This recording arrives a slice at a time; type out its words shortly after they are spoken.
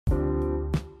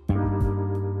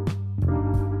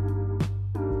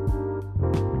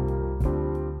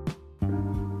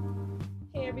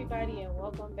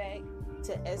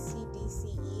to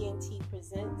SCDC ENT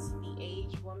Presents The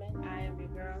Aged Woman. I am your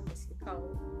girl, Miss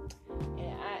Nicole,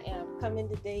 and I am coming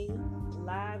today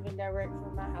live and direct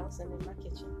from my house and in my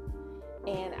kitchen.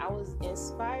 And I was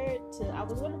inspired I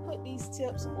was going to put these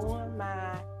tips on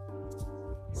my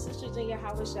Sisters in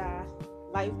Yahweh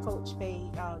life coach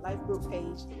page, life group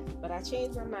page, but I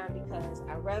changed my mind because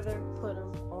I'd rather put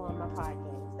them on my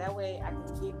podcast. That way I can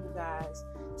give you guys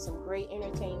some great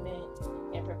entertainment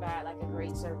and provide like a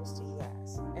great service to you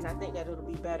guys. And I think that it'll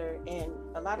be better. And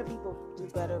a lot of people do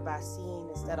better by seeing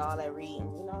instead of all that reading.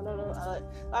 A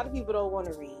lot of people don't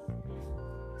want to read.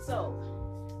 So,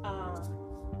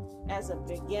 as a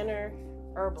beginner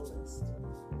herbalist,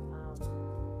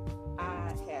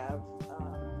 I have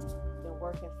been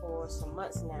working for some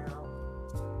months now,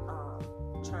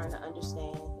 trying to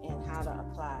understand and how to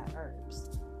apply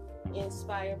herbs.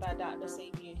 Inspired by Dr.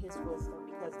 Sebi and his wisdom,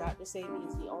 because Dr. Sebi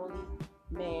is the only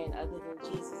man other than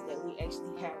Jesus that we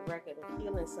actually have record of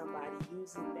healing somebody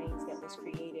using things that was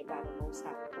created by the Most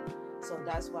High. So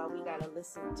that's why we gotta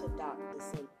listen to Dr.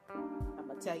 Sebi. I'm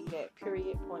gonna tell you that,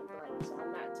 period, point blank. So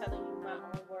I'm not telling you my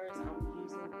own words.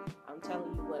 I'm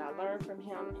telling you what I learned from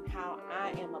him and how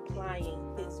I am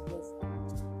applying his wisdom.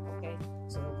 Okay,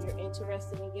 so if you're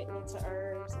interested in getting into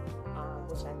herbs,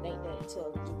 which I think that to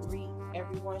a degree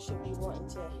everyone should be wanting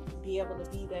to be able to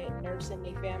be that nurse in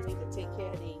their family to take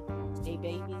care of their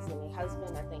babies and their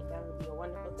husband, I think that would be a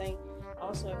wonderful thing.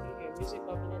 Also, if you hear music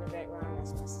bumping in the background,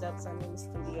 that's my stepson in the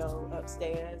studio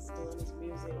upstairs doing his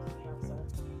music.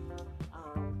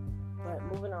 But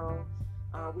moving on,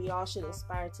 we all should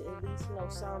aspire to at least know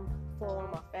some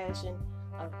form or fashion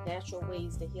of natural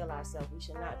ways to heal ourselves. We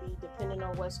should not be dependent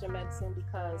on Western medicine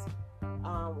because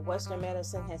Western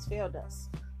medicine has failed us.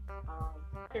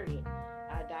 Period.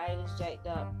 Our diet is jacked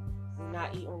up. We're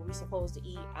not eating what we're supposed to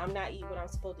eat. I'm not eating what I'm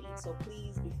supposed to eat. So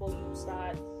please, before you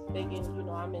start thinking,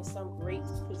 I'm in some great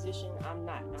position, I'm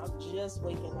not. I'm just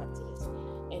waking up to this.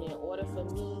 And in order for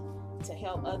me to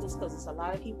help others, because it's a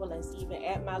lot of people that's even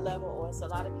at my level, or it's a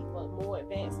lot of people more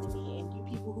advanced than me, and you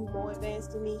people who more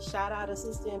advanced than me, shout out a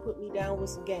sister and put me down with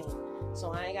some game.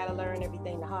 So I ain't got to learn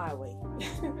everything the hard way.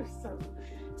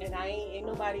 And I ain't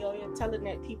nobody on here telling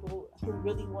that people who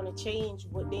really want to change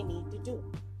what they need to do.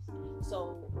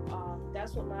 So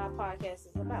that's what my podcast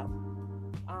is about.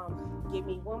 Give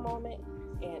me one moment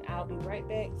and I'll be right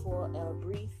back for a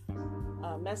brief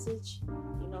message.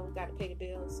 We got to pay the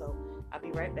bills, so I'll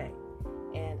be right back.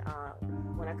 And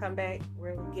when I come back,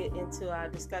 we'll get into our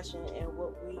discussion and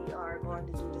what we are going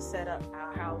to do to set up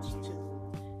our house to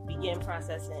begin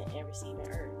processing and receiving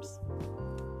herbs.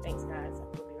 Thanks, guys.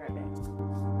 We'll be right back.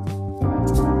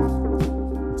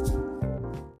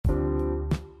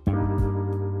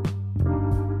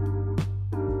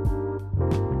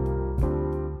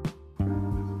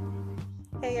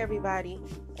 Hey everybody,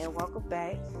 and welcome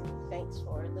back. Thanks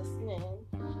for listening.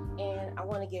 And I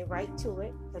want to get right to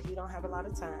it because we don't have a lot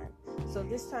of time. So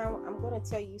this time I'm going to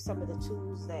tell you some of the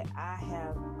tools that I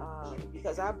have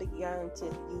because I've begun to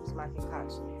use my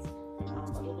concoctions.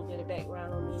 A little bit of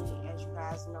background on me. As you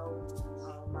guys know,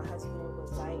 my husband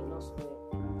was diagnosed with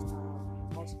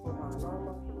multiple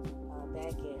myeloma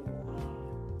back in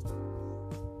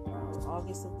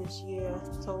August of this year.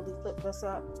 Totally flipped us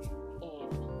up.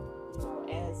 And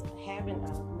as having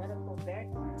a medical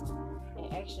background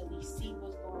and actually see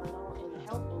what's going on in the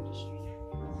health industry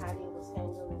and how they was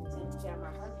handling taking care of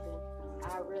my husband,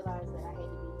 I realized that I had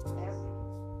to be his advocate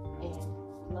and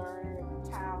learn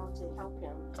how to help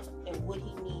him and what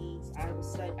he needs. I've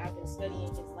been studying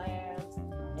his labs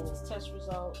and his test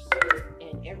results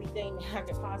and everything that I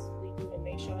could possibly do to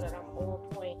make sure that I'm on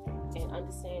point and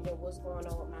understanding what's going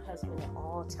on with my husband at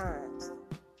all times,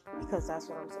 because that's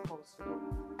what I'm supposed to do.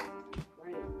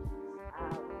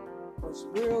 I was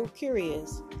real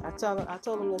curious. I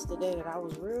told him this today that I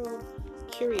was real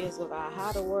curious about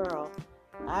how the world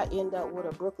I end up with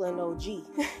a Brooklyn OG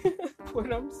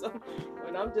when I'm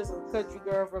just a country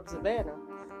girl from Savannah.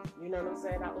 You know what I'm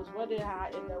saying? I was wondering how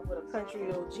I end up with a country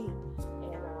OG,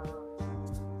 and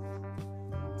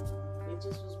it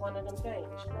just was one of them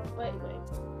things, But anyway,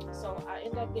 so I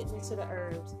end up getting into the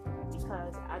herbs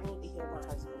because I need to heal my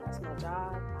husband. That's my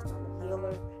job. I'm a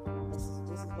healer. This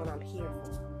is what I'm here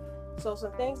for. So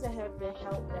some things that have been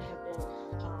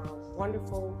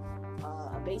wonderful.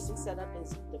 A basic setup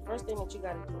is the first thing that you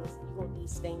got to do is you're going to need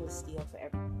stainless steel for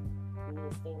everything. You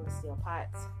need stainless steel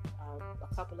pots,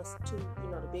 a couple of two,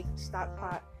 the big stock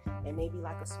pot, and maybe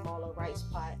like a smaller rice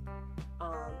pot.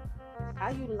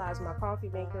 I utilize my coffee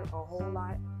maker a whole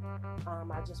lot.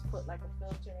 I just put like a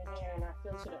filter in there, and I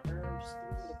filter the herbs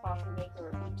through the coffee maker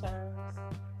a few times,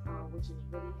 which is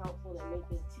really helpful in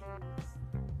making teas.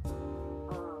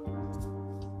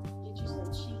 Get you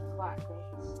some cheap vodka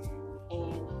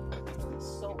and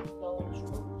soak those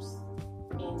roots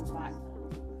in vodka.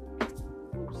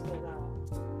 The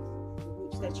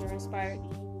roots that you're inspired to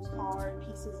use, hard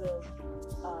pieces of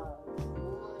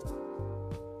wood,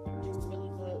 do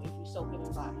really good if you soak it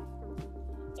in vodka.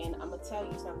 And I'm gonna tell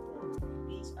you something,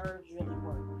 these herbs really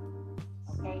work.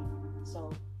 Okay?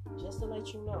 So just to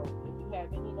let you know, if you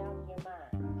have any doubt in your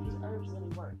mind, these herbs really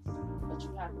work. But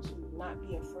you have to not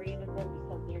be afraid of them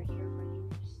because they're here for you.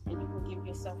 And you can give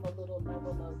yourself a little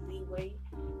level of leeway.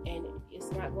 And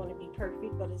it's not going to be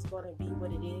perfect, but it's going to be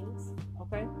what it is.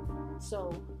 Okay?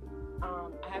 So I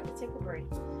have to take a break.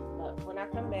 But when I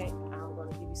come back, I'm going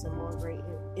to give you some more great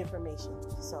information.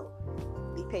 So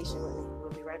be patient with me.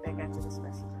 We'll be right back after this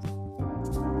message.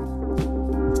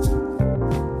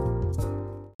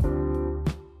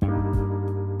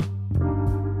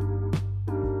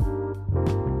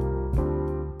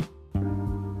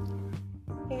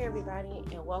 Hey everybody,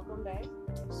 and welcome back.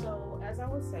 So as I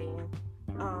was saying,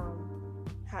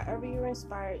 however you're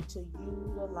inspired to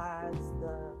utilize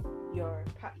your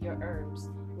herbs.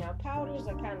 Now powders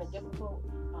are kind of difficult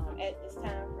at this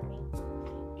time for me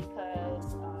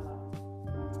because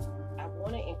I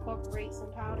want to incorporate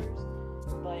some powders,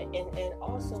 but and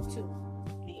also too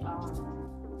the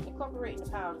incorporating the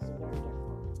powders is very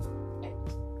difficult at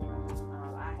this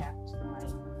point. I have to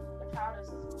the powders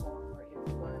is more for if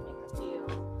you want to make a pill,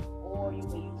 or you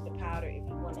can use the powder if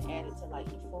you want to add it to like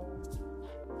your food.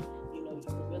 You know, you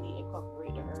can really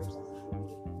incorporate the herbs in the food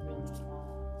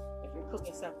if you're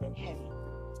cooking something heavy.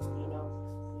 You know,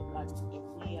 like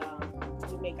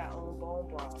if we make our own bone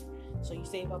broth, so you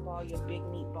save up all your big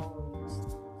meat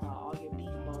bones, all your beef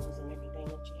bones and everything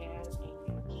that you have, and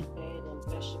you keep that and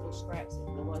vegetable scraps,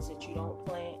 the ones that you don't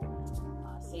plant,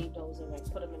 save those and then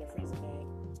put them in a freezer bag.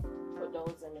 Put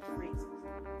those in the freezer,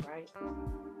 right?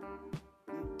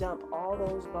 You dump all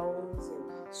those bones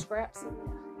and scraps in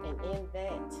there, and in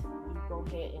that you go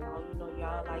ahead and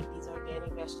y'all like these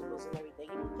organic vegetables and everything.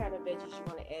 Any kind of veggies you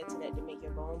want to add to that to make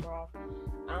your bone broth.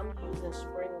 I'm using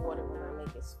spring water when I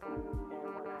make it spoon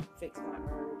and when I fix my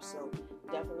herbs. So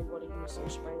definitely want to use some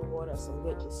spring water, some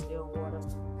good distilled water,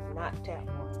 not tap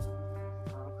water,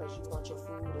 because you want your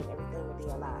food and everything to be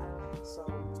alive. So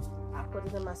I put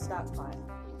it in my stock pot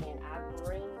and I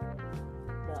bring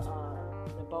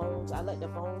the bones. I let the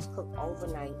bones cook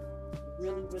overnight,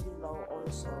 really, really low on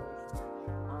the stove.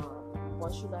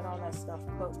 Once you let all that stuff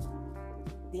cook,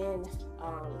 then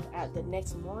at the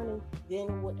next morning,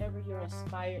 then whatever you're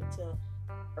inspired to,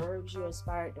 herbs you're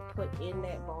inspired to put in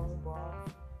that bone broth,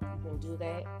 you can do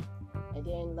that. And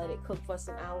then let it cook for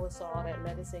some hours so all that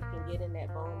medicine can get in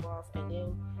that bone broth. And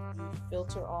then you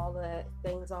filter all of that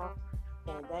things off.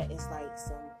 And that is like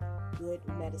some good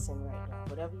medicine right now.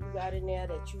 Whatever you got in there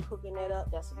that you cooking that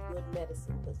up, that's some good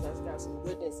medicine, because that's got some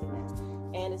goodness in that.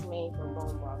 And it's made from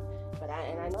bone broth. But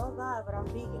I know God, but I'm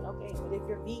vegan. Okay, but if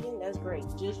you're vegan, that's great.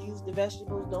 Just use the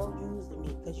vegetables, don't use the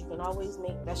meat, because you can always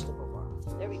make vegetable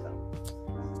broth. There we go.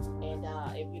 And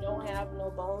if you don't have no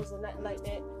bones or nothing like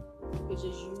that, you could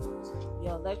just use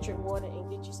your electric water and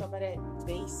get you some of that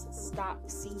base stock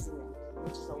seasoning,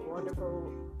 which is a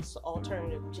wonderful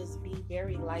alternative. Just be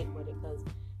very light with it because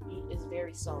it's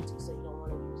very salty, so you don't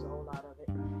want to use a whole lot of it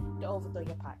to overthrow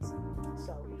your pots.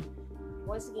 So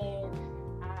once again,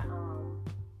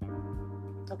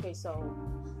 so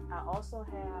I also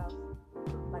have,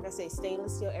 like I say,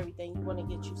 stainless steel everything. You want to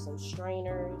get you some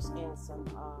strainers and some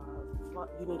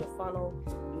you need a funnel.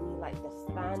 You need like the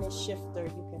finest shifter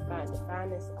you can find, the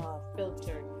finest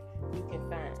filter you can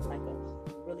find, like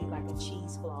a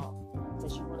cheesecloth,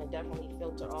 because you want to definitely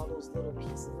filter all those little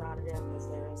pieces out of there, because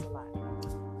there is a lot.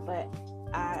 But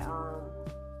I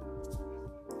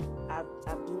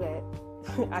do that.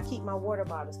 I keep my water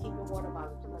bottles. Keep your water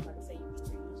bottles, because like I say, you can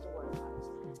reuse the water bottles.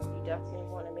 You definitely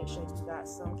want to make sure you got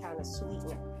some kind of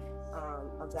sweetener,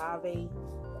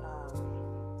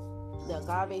 the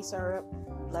agave syrup,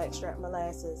 blackstrap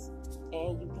molasses,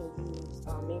 and you can use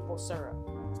maple syrup,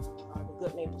 the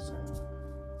good maple syrup.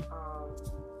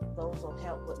 Those will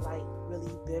help with like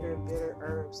really bitter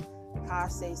herbs.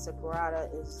 Cassia sagrada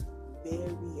is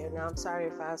very, and I'm sorry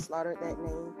if I slaughtered that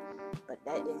name, but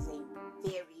that is a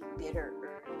very bitter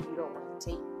herb. You don't want to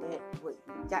take that what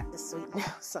you got to sweeten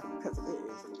out some, because it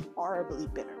is horribly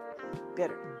bitter.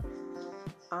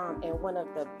 And one of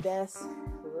the best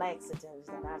laxatives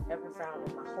that I've ever found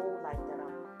in my whole life that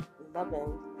I'm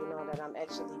loving, that I'm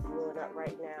actually brewing up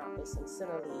right now is some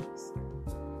senna leaves.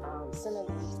 Senna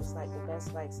leaves is like the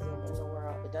best laxative in the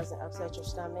world. It doesn't upset your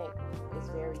stomach. It's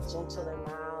very gentle and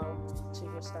mild to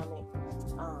your stomach.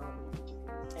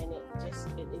 And it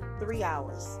 3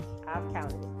 hours. I've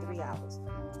counted it, 3 hours.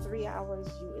 3 hours,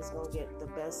 you is going to get the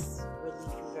best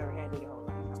relief you've ever had in your whole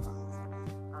life, I promise.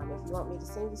 If you want me to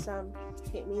send you some,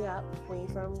 hit me up,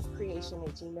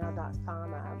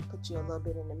 queenfromcreation@gmail.com. I'll put you a little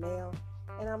bit in the mail,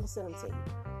 and I'm going to send them to you.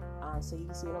 So you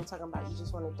can see what I'm talking about. You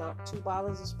just want to dump 2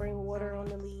 bottles of spring water on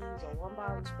the leaves, or 1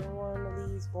 bottle of spring water on the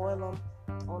leaves, boil them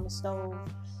on the stove,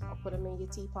 or put them in your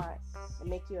teapot, and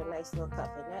make you a nice little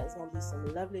cup. And that is going to be some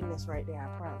loveliness right there, I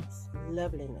promise.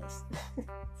 Loveliness.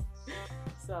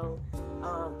 So,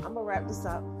 I'm going to wrap this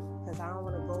up, because I don't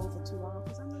want to go over too long,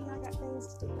 because I got things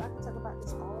to do. I can talk about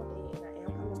this all day, and I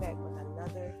am coming back with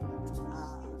another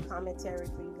commentary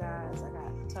for you guys. I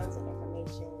got tons of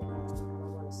information. I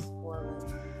don't want to spoil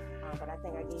it. But I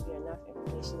think I gave you enough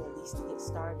information at least to get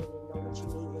started and know what you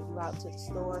need. When you out to the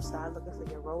store, start looking for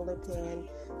your rolling pin,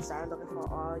 start looking for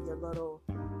all your little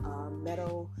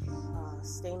metal,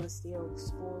 stainless steel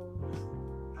spoons.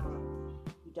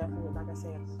 You definitely, like I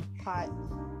said, pot,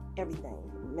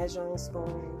 everything. Measuring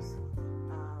spoons,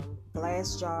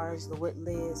 glass jars, the wood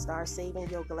lids. Start saving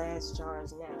your glass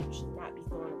jars now. You should not be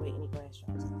throwing away any glass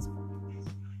jars at this point.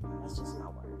 That's just my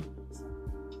word.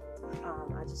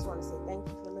 I just want to say thank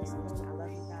you for listening. I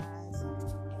love you